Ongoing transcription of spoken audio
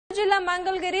జిల్లా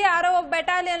మంగళగిరి 6వ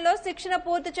బెటాలియన్లో శిక్షణ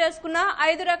పూర్తి చేసుకున్న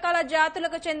 5 రకాల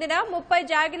జాతులకు చెందిన 30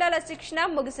 జాగిలాల శిక్షణ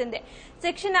ముగిసింది.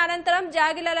 శిక్షణ అనంతరం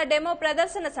జాగిలాల డెమో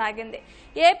ప్రదర్శన సాగింది.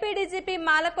 AP DGP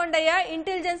Malakondaiah,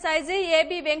 intelligence IG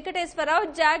AB Venkateswararao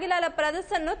జాగిలాల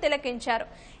ప్రదర్శనను తిలకించారు.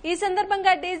 ఈ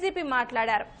సందర్భంగా డీజీపీ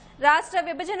మాట్లాడారు. రాష్ట్ర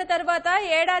విభజన తర్వాత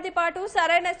ఏడాది పాటు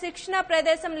సరైన శిక్షణ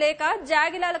ప్రదేశం లేక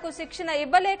జాగిలాలకు శిక్షణ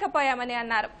ఇవ్వలేకపోయామని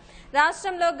అన్నారు.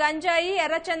 రాష్ట్రంలో గంజాయి,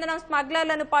 ఎర్రచందనం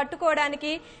స్మగ్లర్లను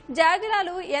పట్టుకోవడానికి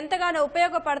జాగిలాలు ఎంతగానో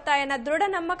ఉపయోగపడతాయన్న దృఢ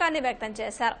నమ్మకాన్ని వ్యక్తం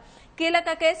చేశారు. కీలక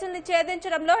కేసుల్ని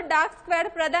ఛేదించడంలో డాగ్ స్క్వాడ్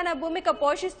ప్రధాన భూమిక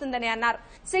పోషిస్తుందని అన్నారు.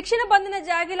 శిక్షణ పొందిన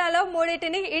జాగిలాలో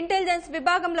 3టిని ఇంటెలిజెన్స్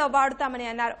విభాగంలో వాడుతామని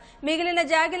అన్నారు. మిగిలిన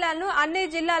జాగిలాలను అన్ని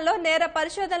జిల్లాల్లో నేర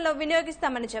పరిశోధనలో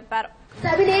వినియోగిస్తామని చెప్పారు.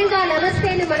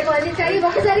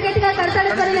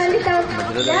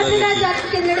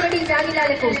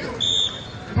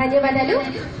 ధన్యవాదాలు.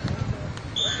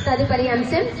 తదుపరి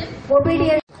అంశం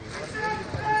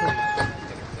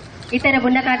ఇతర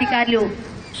ఉన్నతాధికారులు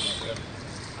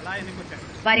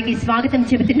వారికి స్వాగతం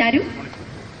చెబుతున్నారు.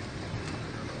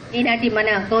 ఈనాటి మన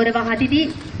గౌరవ అతిథి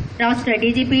రాష్ట్ర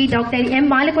DGP doctor M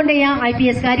Malakondaiah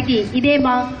IPS గారికి ఇదే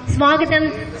మా స్వాగతం,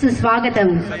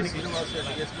 సుస్వాగతం.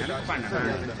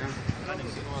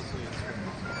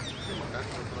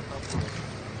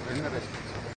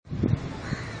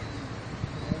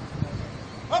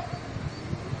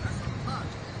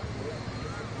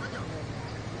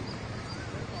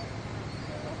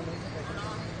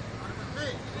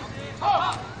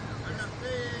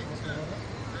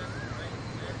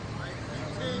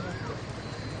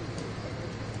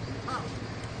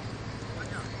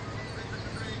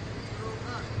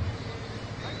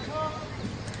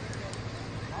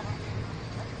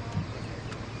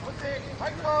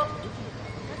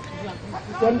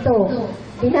 ఎంతో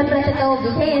వినమ్రతతో,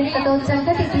 విధేయతతో,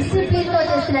 చక్కటి డిసిప్లిన్ తో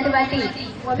చేస్తున్నటువంటి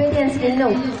ఒబీడియన్స్ ను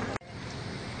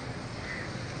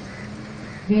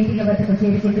వేదిక వద్దకు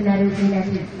చేరుకుంటున్నారు.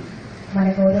 ఈనాటి మన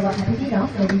గౌరవ అతిథి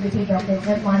రాష్ట్ర DGP doctor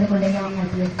M Malakondaiah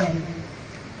IPS గారు.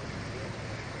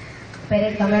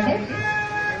 పెరేడ్ కమాండర్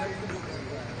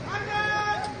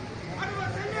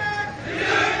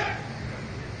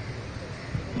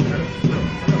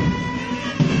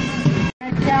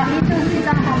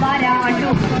हमारा अंटू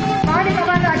मानव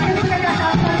अध्यक्षులుగా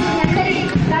అందరి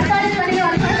రకాల మరియు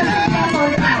అల్పసంఖ్యాక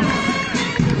కోరుతున్నాం.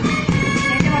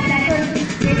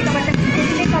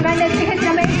 Commander CH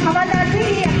Ramesh, havildar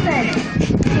PD Afsar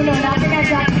ఇందులో రాజగా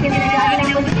జాతికి చెందిన జాగిల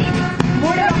గురించి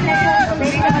 3వ ప్లేట్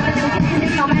వేదిక వద్ద సూచించింది.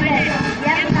 కమాండర్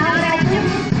ఎం Nagaraju,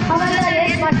 havildar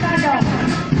yes మస్తారావు,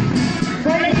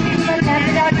 golden principal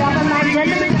doctor doctor man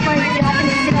general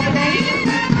జాతిని ఎంచుకోబడ్డాయి.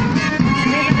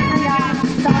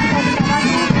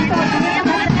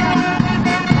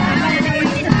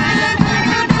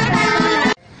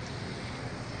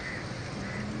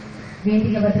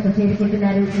 వేదిక వద్దకు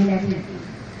చేరుకుంటున్నారు. ఈనాటి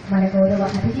మన గౌరవ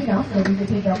అతిథి రాష్ట్ర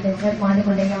DGP doctor M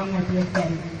Malakondaiah IPS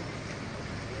గారు.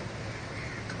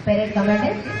 పెరేడ్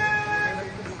కమాండర్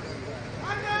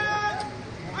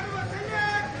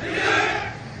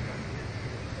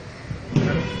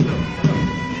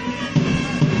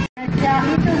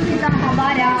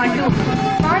हमारा अंटू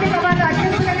मानव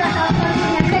अध्यक्षులుగా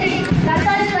అందరి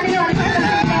రకాల మరియు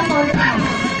అల్పసంఖ్యాక కోరుతున్నాం.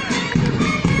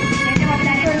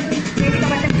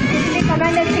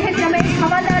 Commander CH Ramesh,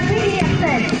 havildar PD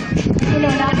Afsar ఇందులో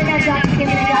రాజగా జాతికి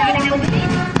చెందిన జాగిల గురించి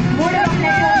 3వ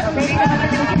ప్లేట్ వేదిక వద్ద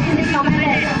సూచించింది.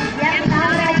 కమాండర్ ఎం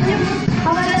Nagaraju,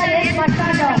 havildar yes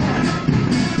మస్తారావు,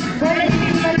 golden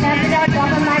principal doctor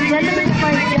doctor man general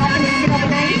జాతిని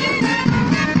ఎంచుకోబడ్డాయి.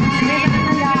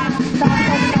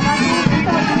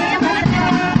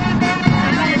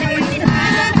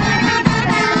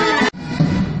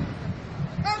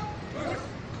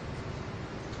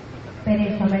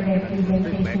 పెరేడ్ కమాండర్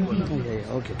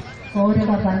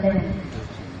గౌరవ వందనం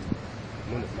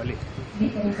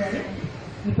స్వీకరించారు.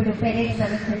 ఇప్పుడు పెరేడ్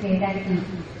సమీక్ష చేయడానికి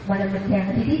మన ముఖ్య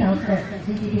అతిథి రాష్ట్ర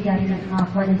డీజీపీ గారిని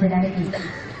ఆహ్వానించడానికి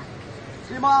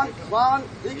श्रीमान स्वान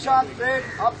दीक्षांत परेड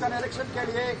आपका निरीक्षण के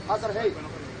लिए हाजिर है.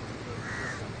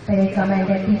 परेड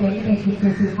कमांडर टी వెంకటేష్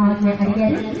చూసి ఆజ్ఞ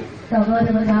అడిగారు.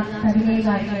 సగౌరవంగా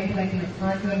సవినయంగా అడిగినటువంటి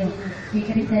ఆజ్ఞను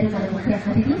స్వీకరించారు మన ముఖ్య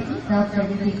అతిథి రాష్ట్ర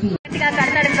డీజీపీ.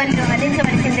 కర్తవ్యాలను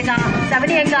అందించవలసిందిగా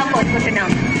సవినయంగా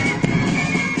కోరుకుంటున్నాం.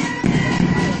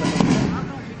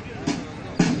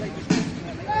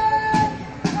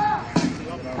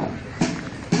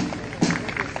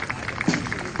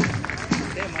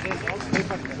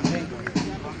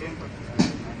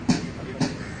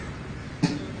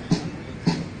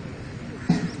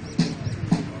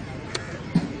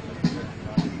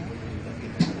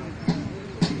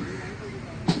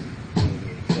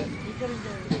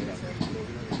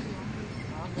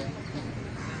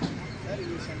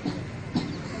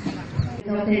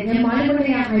 డాక్టర్ ఎం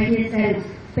మాలకొండయ్య వైద్యస్ గారు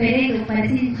పేరేను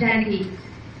పరిశీలించడానికి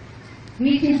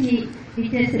వీక్షించి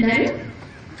ఇచ్చేస్తున్నారు.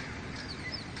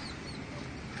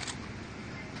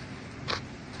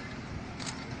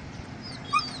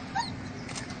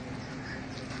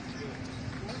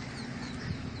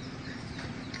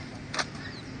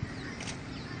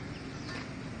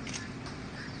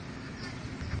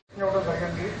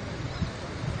 జరిగింది.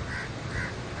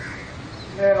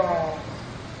 నేను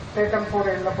టేకన్పూర్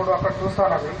వెళ్ళినప్పుడు అక్కడ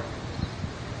చూస్తాను. అవి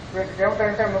వీటికి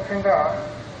ఏమిటంటే ముఖ్యంగా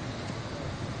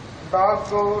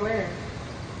డాగ్ని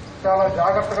చాలా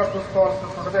జాగ్రత్తగా చూసుకోవాల్సి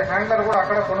ఉంటుంది. హ్యాండ్లర్ కూడా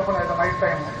అక్కడే కొనుక్కునేది నైట్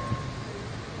టైం.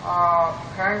 ఆ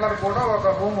హ్యాండ్లర్ కూడా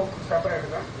ఒక రూమ్ ఉంటుంది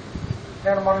సెపరేట్గా.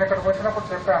 నేను మొన్న ఇక్కడికి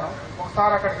వచ్చినప్పుడు చెప్పాను,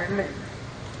 ఒకసారి అక్కడికి వెళ్ళి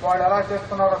వాళ్ళు ఎలా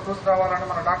చేస్తున్నారో చూసి రావాలని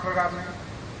మన డాక్టర్ గారిని,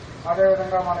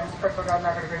 అదేవిధంగా మన ఇన్స్పెక్టర్ గారిని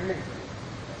అక్కడికి వెళ్ళి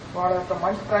వాళ్ళ యొక్క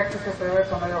మంచి ప్రాక్టీసెస్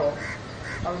ఏవైతే ఉన్నాయో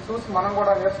అవి చూసి మనం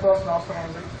కూడా నేర్చుకోవాల్సిన అవసరం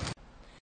ఉంది.